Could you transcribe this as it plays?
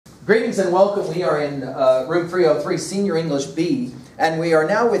Greetings and welcome. We are in room 303, Senior English B, and we are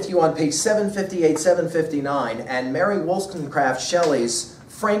now with you on page 758, 759, and Mary Wollstonecraft Shelley's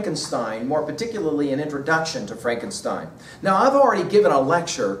Frankenstein, more particularly an introduction to Frankenstein. Now, I've already given a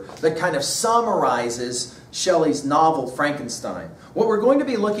lecture that kind of summarizes Shelley's novel Frankenstein. What we're going to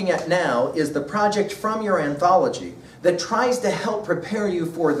be looking at now is the project from your anthology that tries to help prepare you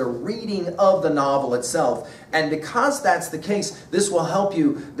for the reading of the novel itself. And because that's the case, this will help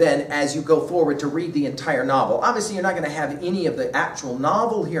you then as you go forward to read the entire novel. Obviously, you're not going to have any of the actual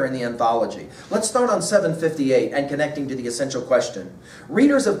novel here in the anthology. Let's start on 758 and connecting to the essential question.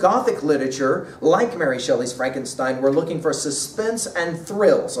 Readers of Gothic literature, like Mary Shelley's Frankenstein, were looking for suspense and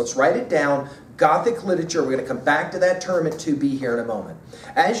thrill. So let's write it down. Gothic literature, we're going to come back to that term at 2B here in a moment.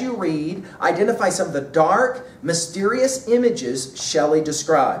 As you read, identify some of the dark, mysterious images Shelley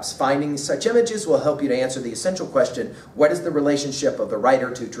describes. Finding such images will help you to answer the essential question, what is the relationship of the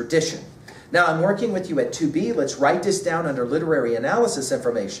writer to tradition? Now, I'm working with you at 2B. Let's write this down under literary analysis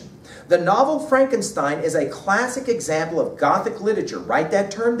information. The novel Frankenstein is a classic example of Gothic literature. Write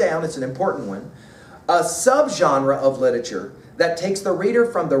that term down. It's an important one. A subgenre of literature that takes the reader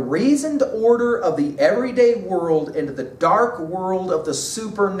from the reasoned order of the everyday world into the dark world of the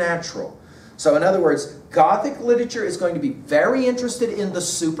supernatural. So in other words, Gothic literature is going to be very interested in the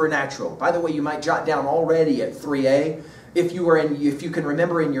supernatural. By the way, you might jot down already at 3A, if you can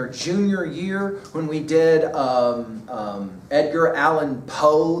remember in your junior year when we did Edgar Allan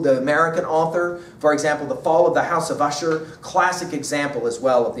Poe, the American author, for example, The Fall of the House of Usher, classic example as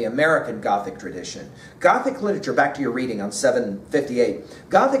well of the American Gothic tradition. Gothic literature, back to your reading on 758.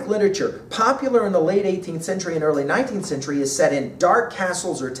 Gothic literature, popular in the late 18th century and early 19th century, is set in dark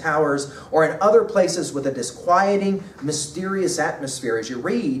castles or towers or in other places with a disquieting, mysterious atmosphere. As you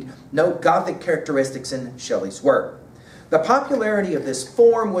read, note Gothic characteristics in Shelley's work. The popularity of this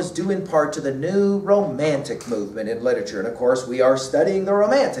form was due in part to the new Romantic movement in literature. And of course, we are studying the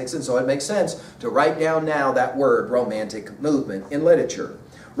Romantics, and so it makes sense to write down now that word, Romantic movement, in literature.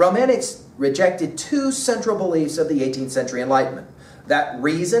 Romantics rejected two central beliefs of the 18th century Enlightenment. That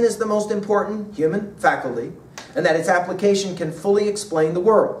reason is the most important human faculty, and that its application can fully explain the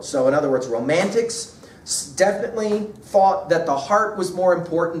world. So in other words, Romantics definitely thought that the heart was more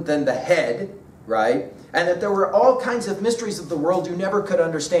important than the head, right? And that there were all kinds of mysteries of the world you never could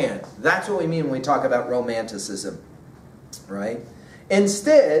understand. That's what we mean when we talk about romanticism, right?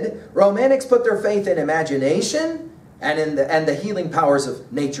 Instead, Romantics put their faith in imagination and the healing powers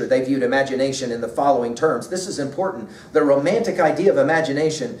of nature. They viewed imagination in the following terms. This is important. The Romantic idea of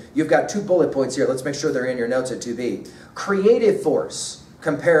imagination, you've got 2 bullet points here. Let's make sure they're in your notes at 2B. Creative force,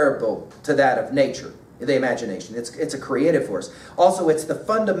 comparable to that of nature. The imagination. It's a creative force. Also, it's the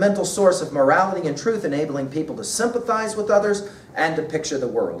fundamental source of morality and truth, enabling people to sympathize with others and to picture the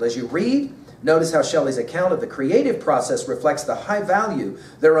world. As you read, notice how Shelley's account of the creative process reflects the high value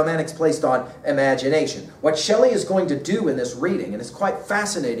the Romantics placed on imagination. What Shelley is going to do in this reading, and it's quite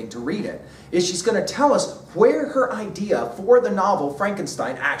fascinating to read it, is she's going to tell us where her idea for the novel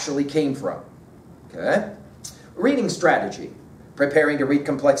Frankenstein actually came from. Okay? Reading strategy. Preparing to read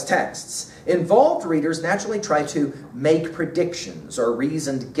complex texts. Involved readers naturally try to make predictions or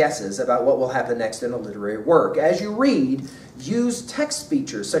reasoned guesses about what will happen next in a literary work. As you read, use text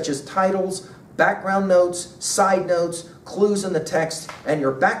features such as titles, background notes, side notes, clues in the text, and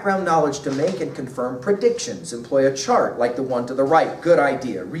your background knowledge to make and confirm predictions. Employ a chart like the one to the right. Good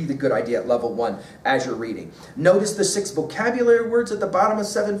idea. Read the good idea at level 1 as you're reading. Notice the 6 vocabulary words at the bottom of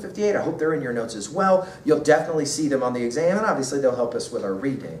 758. I hope they're in your notes as well. You'll definitely see them on the exam, and obviously they'll help us with our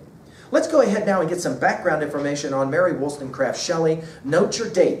reading. Let's go ahead now and get some background information on Mary Wollstonecraft Shelley. Note your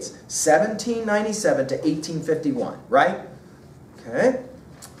dates, 1797 to 1851, right? Okay.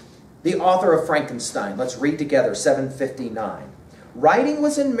 The author of Frankenstein. Let's read together, 759. Writing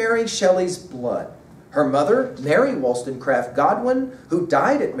was in Mary Shelley's blood. Her mother, Mary Wollstonecraft Godwin, who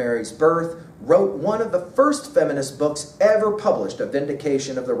died at Mary's birth, wrote one of the first feminist books ever published, A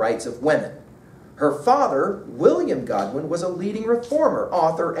Vindication of the Rights of Women. Her father, William Godwin, was a leading reformer,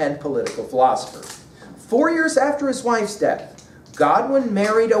 author, and political philosopher. 4 years after his wife's death, Godwin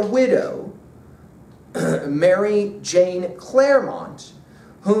married a widow, Mary Jane Claremont,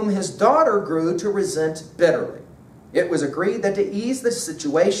 whom his daughter grew to resent bitterly. It was agreed that to ease the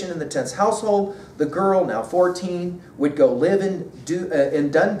situation in the tense household, the girl, now 14, would go live in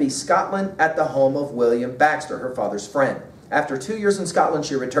Dunby, Scotland, at the home of William Baxter, her father's friend. After 2 years in Scotland,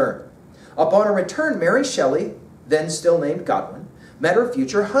 she returned. Upon her return, Mary Shelley, then still named Godwin, met her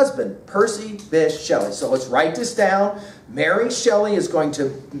future husband, Percy Bysshe Shelley. So let's write this down. Mary Shelley is going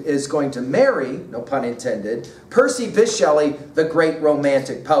to marry, no pun intended, Percy Bysshe Shelley, the great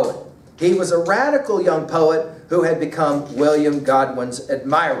romantic poet. He was a radical young poet who had become William Godwin's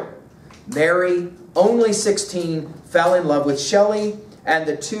admirer. Mary, only 16, fell in love with Shelley, and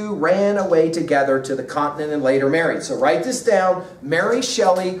the two ran away together to the continent and later married. So write this down. Mary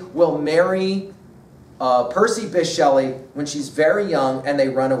Shelley will marry Percy Bysshe Shelley when she's very young, and they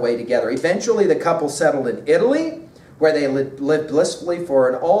run away together. Eventually, the couple settled in Italy, where they lived blissfully for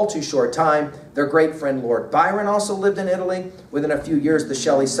an all too short time. Their great friend Lord Byron also lived in Italy. Within a few years, the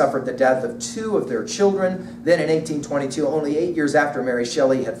Shelleys suffered the death of 2 of their children. Then in 1822, only 8 years after Mary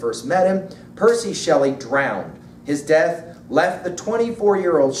Shelley had first met him, Percy Shelley drowned. His death left the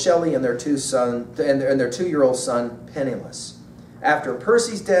 24-year-old Shelley and their 2-year-old son penniless. After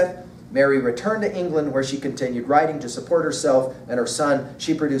Percy's death, Mary returned to England, where she continued writing to support herself and her son.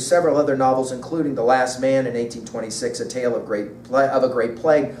 She produced several other novels, including The Last Man in 1826, a tale of a great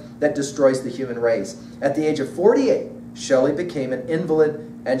plague that destroys the human race. At the age of 48, Shelley became an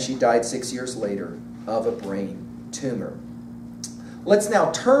invalid, and she died 6 years later of a brain tumor. Let's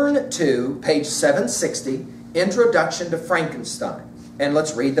now turn to page 760, Introduction to Frankenstein, and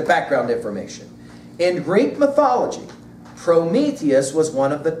let's read the background information. In Greek mythology, Prometheus was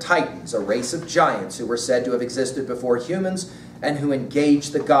one of the Titans, a race of giants who were said to have existed before humans and who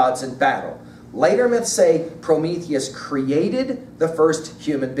engaged the gods in battle. Later myths say Prometheus created the first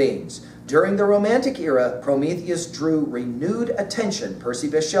human beings. During the Romantic era, Prometheus drew renewed attention. Percy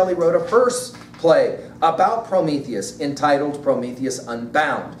Bysshe Shelley wrote a verse play about Prometheus entitled Prometheus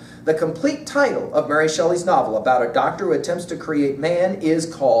Unbound. The complete title of Mary Shelley's novel about a doctor who attempts to create man is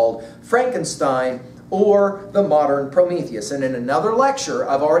called Frankenstein, or the modern Prometheus. And in another lecture,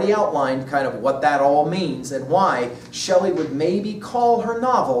 I've already outlined kind of what that all means and why Shelley would maybe call her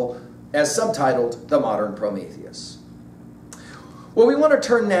novel as subtitled The Modern Prometheus. Well, we want to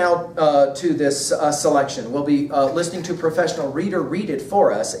turn now to this selection. We'll be listening to a professional reader read it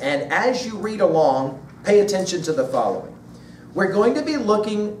for us, and as you read along, pay attention to the following. We're going to be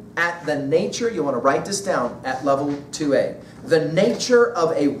looking at the nature, you want to write this down at level 2A, the nature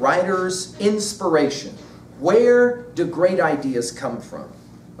of a writer's inspiration. Where do great ideas come from?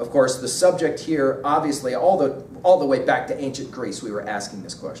 Of course, the subject here, obviously, all the way back to ancient Greece, we were asking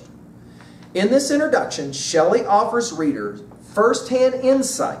this question. In this introduction, Shelley offers readers first-hand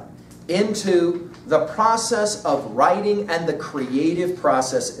insight into the process of writing and the creative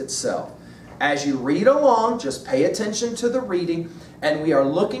process itself. As you read along, just pay attention to the reading, and we are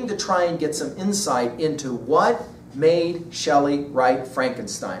looking to try and get some insight into what made Shelley write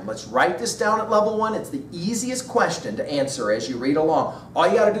Frankenstein. Let's write this down at level 1. It's the easiest question to answer as you read along. All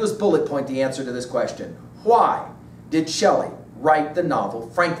you got to do is bullet point the answer to this question. Why did Shelley write the novel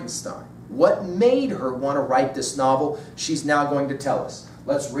Frankenstein? What made her want to write this novel? She's now going to tell us.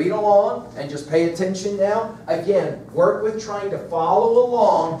 Let's read along and just pay attention now. Again, work with trying to follow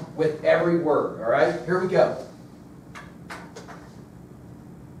along with every word. All right, here we go.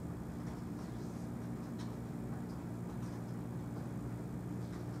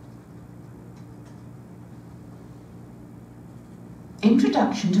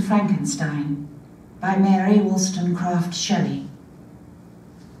 Introduction to Frankenstein by Mary Wollstonecraft Shelley.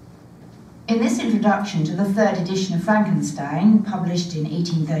 In this introduction to the 3rd edition of Frankenstein, published in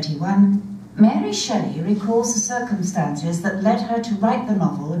 1831, Mary Shelley recalls the circumstances that led her to write the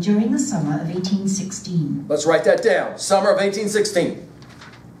novel during the summer of 1816. Let's write that down. Summer of 1816.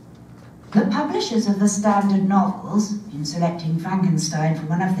 The publishers of the standard novels, in selecting Frankenstein for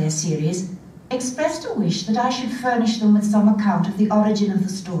one of their series, expressed a wish that I should furnish them with some account of the origin of the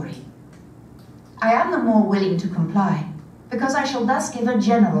story. I am the more willing to comply, because I shall thus give a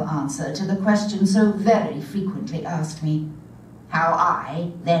general answer to the question so very frequently asked me, how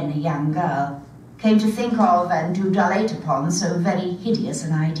I, then a young girl, came to think of and to dilate upon so very hideous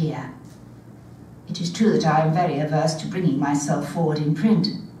an idea. It is true that I am very averse to bringing myself forward in print,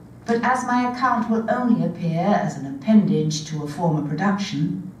 but as my account will only appear as an appendage to a former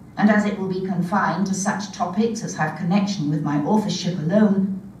production, and as it will be confined to such topics as have connection with my authorship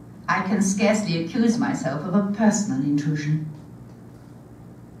alone, I can scarcely accuse myself of a personal intrusion.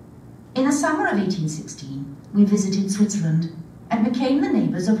 In the summer of 1816, we visited Switzerland and became the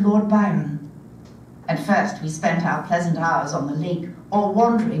neighbours of Lord Byron. At first we spent our pleasant hours on the lake or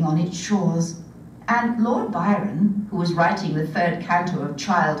wandering on its shores, and Lord Byron, who was writing the 3rd canto of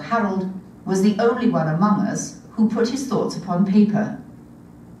Childe Harold, was the only one among us who put his thoughts upon paper.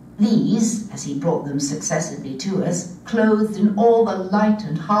 These, as he brought them successively to us, clothed in all the light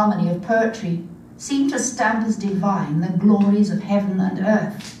and harmony of poetry, seemed to stamp as divine the glories of heaven and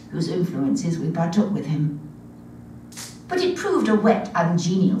earth, whose influences we partook with him. But it proved a wet,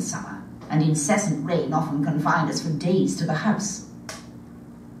 ungenial summer, and incessant rain often confined us for days to the house.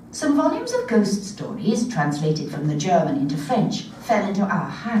 Some volumes of ghost stories, translated from the German into French, fell into our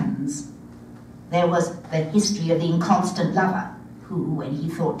hands. There was The History of the Inconstant Lover, who, when he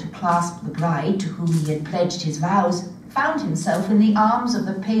thought to clasp the bride to whom he had pledged his vows, found himself in the arms of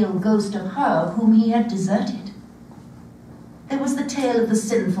the pale ghost of her whom he had deserted. There was the tale of the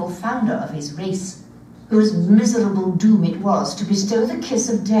sinful founder of his race, whose miserable doom it was to bestow the kiss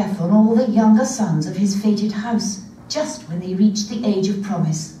of death on all the younger sons of his fated house, just when they reached the age of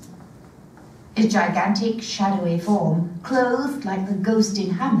promise. His gigantic, shadowy form, clothed like the ghost in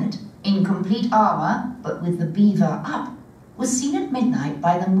Hamlet, in complete armour, but with the beaver up, was seen at midnight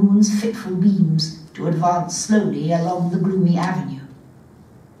by the moon's fitful beams to advance slowly along the gloomy avenue.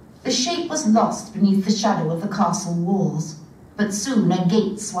 The shape was lost beneath the shadow of the castle walls, but soon a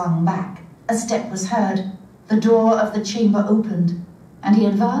gate swung back, a step was heard, the door of the chamber opened, and he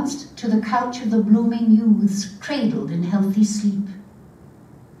advanced to the couch of the blooming youths cradled in healthy sleep.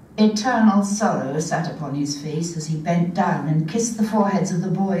 Eternal sorrow sat upon his face as he bent down and kissed the foreheads of the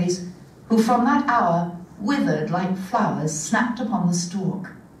boys, who from that hour withered like flowers snapped upon the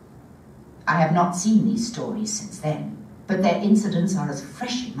stalk. I have not seen these stories since then, but their incidents are as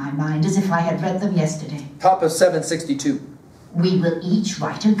fresh in my mind as if I had read them yesterday. Top of 762. We will each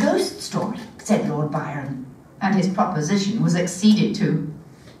write a ghost story, said Lord Byron, and his proposition was acceded to.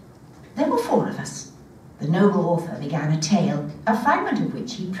 There were 4 of us. The noble author began a tale, a fragment of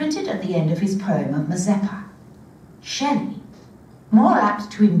which he printed at the end of his poem of Mazeppa. Shelley, more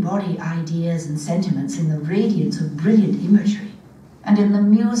apt to embody ideas and sentiments in the radiance of brilliant imagery, and in the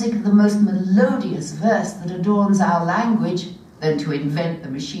music of the most melodious verse that adorns our language, than to invent the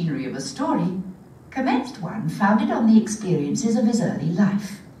machinery of a story, commenced one founded on the experiences of his early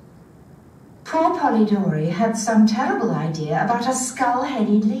life. Poor Polidori had some terrible idea about a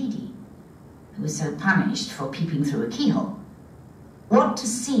skull-headed lady, who was so punished for peeping through a keyhole. What to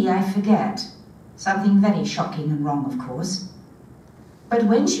see I forget, something very shocking and wrong, of course. But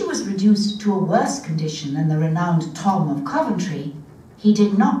when she was reduced to a worse condition than the renowned Tom of Coventry, he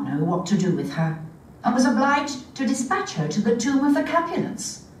did not know what to do with her, and was obliged to dispatch her to the tomb of the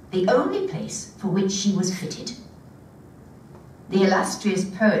Capulets, the only place for which she was fitted. The illustrious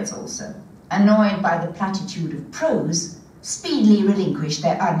poets also, annoyed by the platitude of prose, speedily relinquished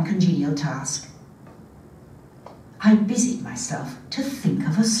their uncongenial task. I busied myself to think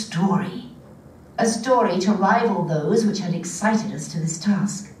of a story to rival those which had excited us to this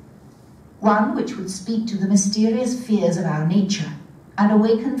task, one which would speak to the mysterious fears of our nature and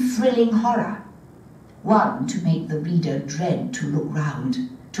awaken thrilling horror, one to make the reader dread to look round,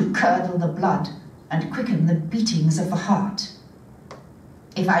 to curdle the blood and quicken the beatings of the heart.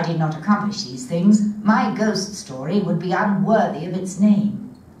 If I did not accomplish these things, my ghost story would be unworthy of its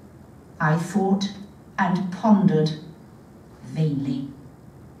name. I thought and pondered vainly.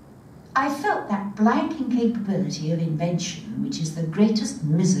 I felt that blank incapability of invention which is the greatest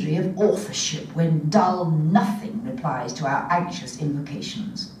misery of authorship when dull nothing replies to our anxious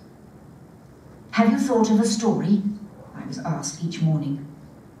invocations. Have you thought of a story? I was asked each morning.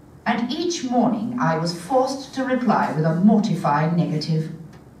 And each morning I was forced to reply with a mortifying negative.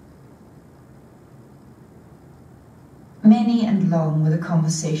 Many and long were the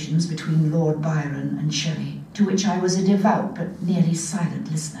conversations between Lord Byron and Shelley, to which I was a devout but nearly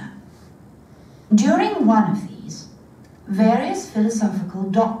silent listener. During one of these, various philosophical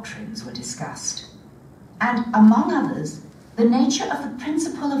doctrines were discussed, and among others, the nature of the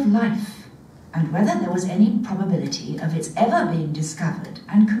principle of life, and whether there was any probability of its ever being discovered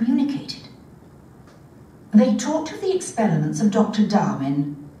and communicated. They talked of the experiments of Dr.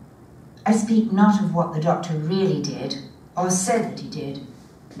 Darwin. I speak not of what the doctor really did, or said that he did,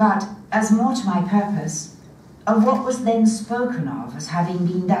 but, as more to my purpose, of what was then spoken of as having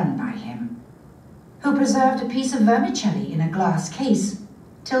been done by him, who preserved a piece of vermicelli in a glass case,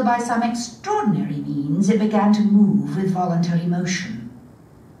 till by some extraordinary means it began to move with voluntary motion.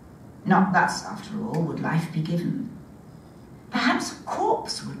 Not thus, after all, would life be given. Perhaps a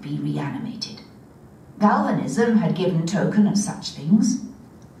corpse would be reanimated. Galvanism had given token of such things.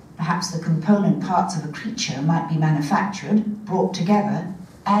 Perhaps the component parts of a creature might be manufactured, brought together,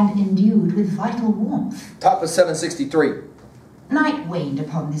 and endued with vital warmth. Top of 763. Night waned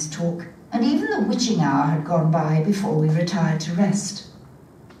upon this talk, and even the witching hour had gone by before we retired to rest.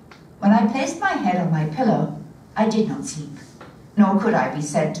 When I placed my head on my pillow, I did not sleep, nor could I be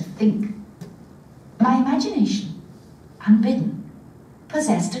said to think. My imagination, unbidden,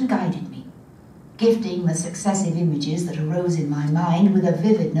 possessed and guided me, gifting the successive images that arose in my mind with a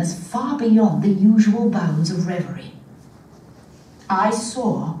vividness far beyond the usual bounds of reverie. I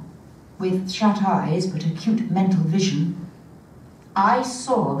saw, with shut eyes but acute mental vision, I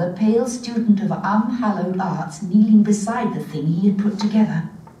saw the pale student of unhallowed arts kneeling beside the thing he had put together.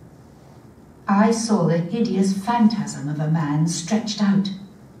 I saw the hideous phantasm of a man stretched out,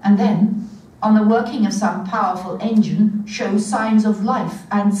 and then, on the working of some powerful engine, show signs of life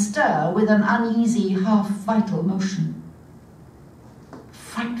and stir with an uneasy, half-vital motion.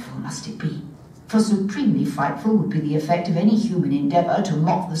 Frightful must it be, for supremely frightful would be the effect of any human endeavour to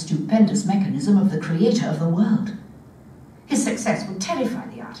mock the stupendous mechanism of the creator of the world. His success would terrify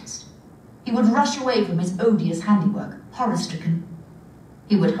the artist. He would rush away from his odious handiwork, horror-stricken.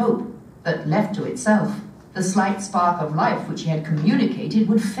 He would hope that, left to itself, the slight spark of life which he had communicated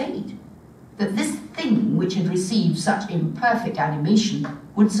would fade, that this thing which had received such imperfect animation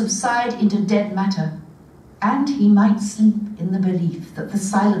would subside into dead matter, and he might sleep in the belief that the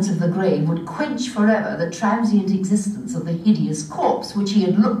silence of the grave would quench forever the transient existence of the hideous corpse which he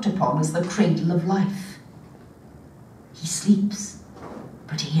had looked upon as the cradle of life. He sleeps,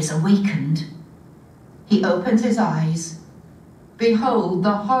 but he is awakened. He opens his eyes. Behold,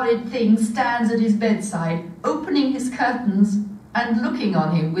 the horrid thing stands at his bedside, opening his curtains and looking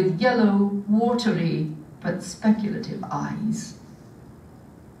on him with yellow, watery, but speculative eyes.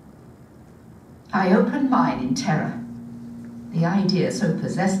 I opened mine in terror. The idea so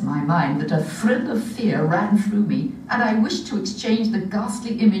possessed my mind that a thrill of fear ran through me, and I wished to exchange the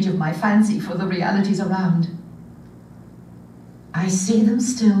ghastly image of my fancy for the realities around. I see them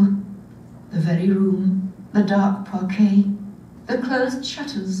still, the very room, the dark parquet, the closed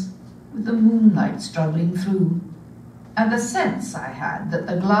shutters, with the moonlight struggling through, and the sense I had that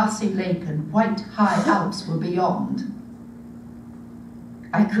the glassy lake and white high Alps were beyond.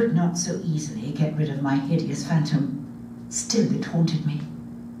 I could not so easily get rid of my hideous phantom. Still it haunted me.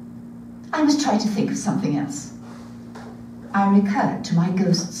 I must try to think of something else. I recurred to my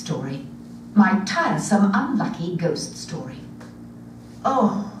ghost story, my tiresome, unlucky ghost story.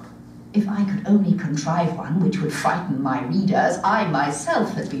 Oh, if I could only contrive one which would frighten my reader as I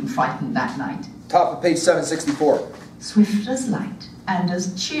myself had been frightened that night. Top of page 764. Swift as light and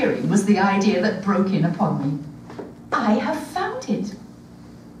as cheering was the idea that broke in upon me. I have found it.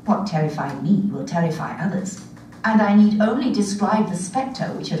 What terrified me will terrify others, and I need only describe the spectre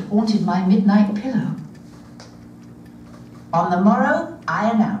which had haunted my midnight pillow. On the morrow,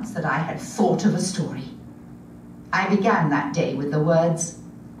 I announced that I had thought of a story. I began that day with the words,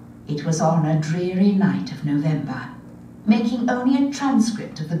 "It was on a dreary night of November," making only a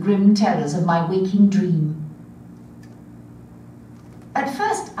transcript of the grim terrors of my waking dream. At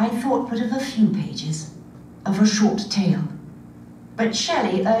first, I thought but of a few pages, of a short tale, but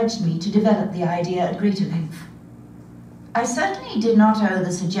Shelley urged me to develop the idea at greater length. I certainly did not owe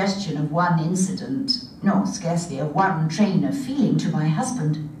the suggestion of one incident, nor scarcely of one train of feeling to my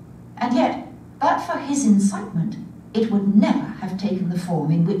husband, and yet, but for his incitement, it would never have taken the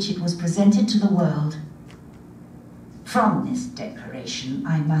form in which it was presented to the world. From this declaration,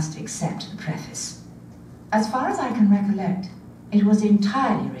 I must accept the preface. As far as I can recollect, it was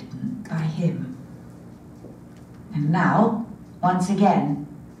entirely written by him. And now, once again,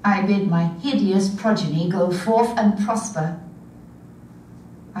 I bid my hideous progeny go forth and prosper.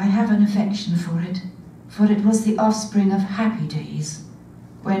 I have an affection for it was the offspring of happy days,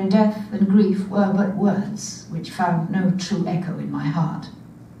 when death and grief were but words which found no true echo in my heart.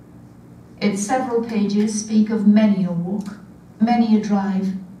 Its several pages speak of many a walk, many a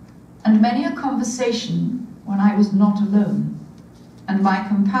drive, and many a conversation when I was not alone, and my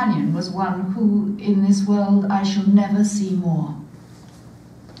companion was one who, in this world, I shall never see more.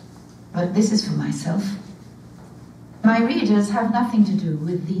 But this is for myself. My readers have nothing to do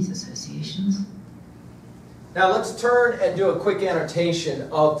with these associations. Now let's turn and do a quick annotation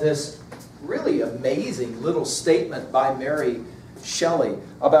of this really amazing little statement by Mary Shelley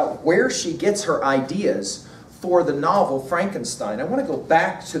about where she gets her ideas for the novel Frankenstein. I want to go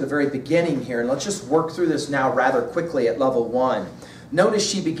back to the very beginning here, and let's just work through this now rather quickly at level 1. Notice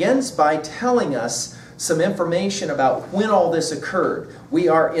she begins by telling us some information about when all this occurred. We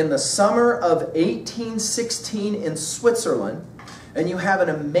are in the summer of 1816 in Switzerland, and you have an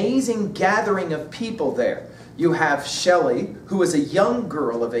amazing gathering of people there. You have Shelley, who was a young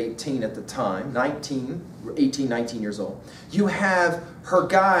girl of 18 at the time, 19 years old. You have her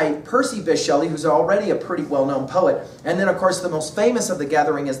guy, Percy Bysshe Shelley, who's already a pretty well-known poet. And then, of course, the most famous of the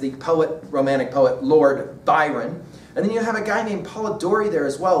gathering is the poet, romantic poet, Lord Byron. And then you have a guy named Polidori there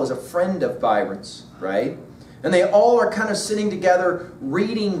as well, who's a friend of Byron's, right? And they all are kind of sitting together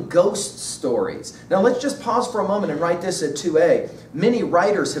reading ghost stories. Now let's just pause for a moment and write this at 2A. Many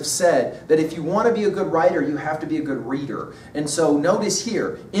writers have said that if you want to be a good writer, you have to be a good reader. And so notice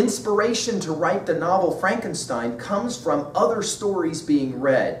here, inspiration to write the novel Frankenstein comes from other stories being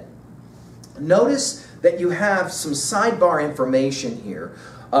read. Notice that you have some sidebar information here.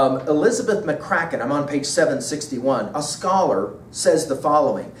 Elizabeth McCracken, I'm on page 761, a scholar, says the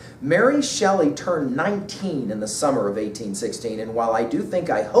following. Mary Shelley turned 19 in the summer of 1816, and while I do think,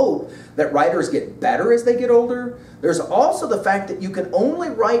 I hope, that writers get better as they get older, there's also the fact that you can only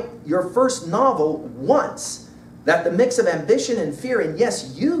write your first novel once. That the mix of ambition and fear and,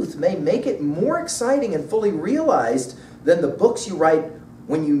 yes, youth may make it more exciting and fully realized than the books you write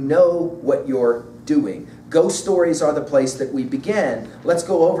when you know what you're doing. Ghost stories are the place that we began. Let's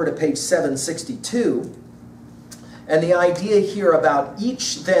go over to page 762. And the idea here about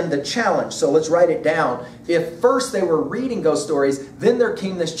each, then the challenge. So let's write it down. If first they were reading ghost stories, then there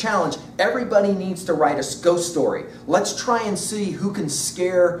came this challenge. Everybody needs to write a ghost story. Let's try and see who can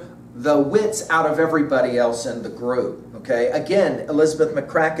scare the wits out of everybody else in the group. Okay, again, Elizabeth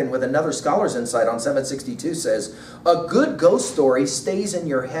McCracken with another scholar's insight on 762 says, a good ghost story stays in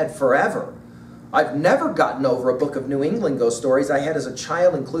your head forever. I've never gotten over a book of New England ghost stories I had as a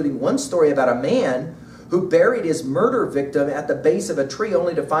child, including one story about a man who buried his murder victim at the base of a tree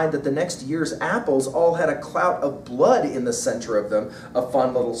only to find that the next year's apples all had a clout of blood in the center of them. A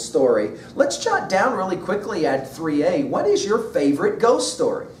fun little story. Let's jot down really quickly at 3A. What is your favorite ghost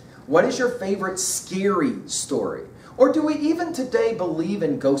story? What is your favorite scary story? Or do we even today believe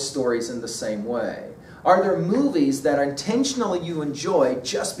in ghost stories in the same way? Are there movies that intentionally you enjoy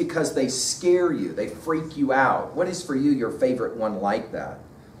just because they scare you, they freak you out? What is for you your favorite one like that?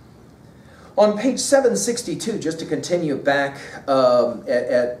 On page 762, just to continue back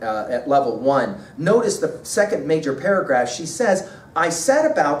at level 1, notice the second major paragraph. She says, I set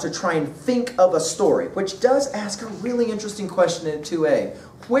about to try and think of a story, which does ask a really interesting question in 2A.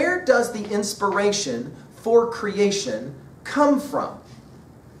 Where does the inspiration for creation come from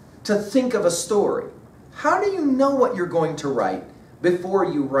to think of a story? How do you know what you're going to write before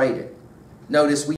you write it? Notice we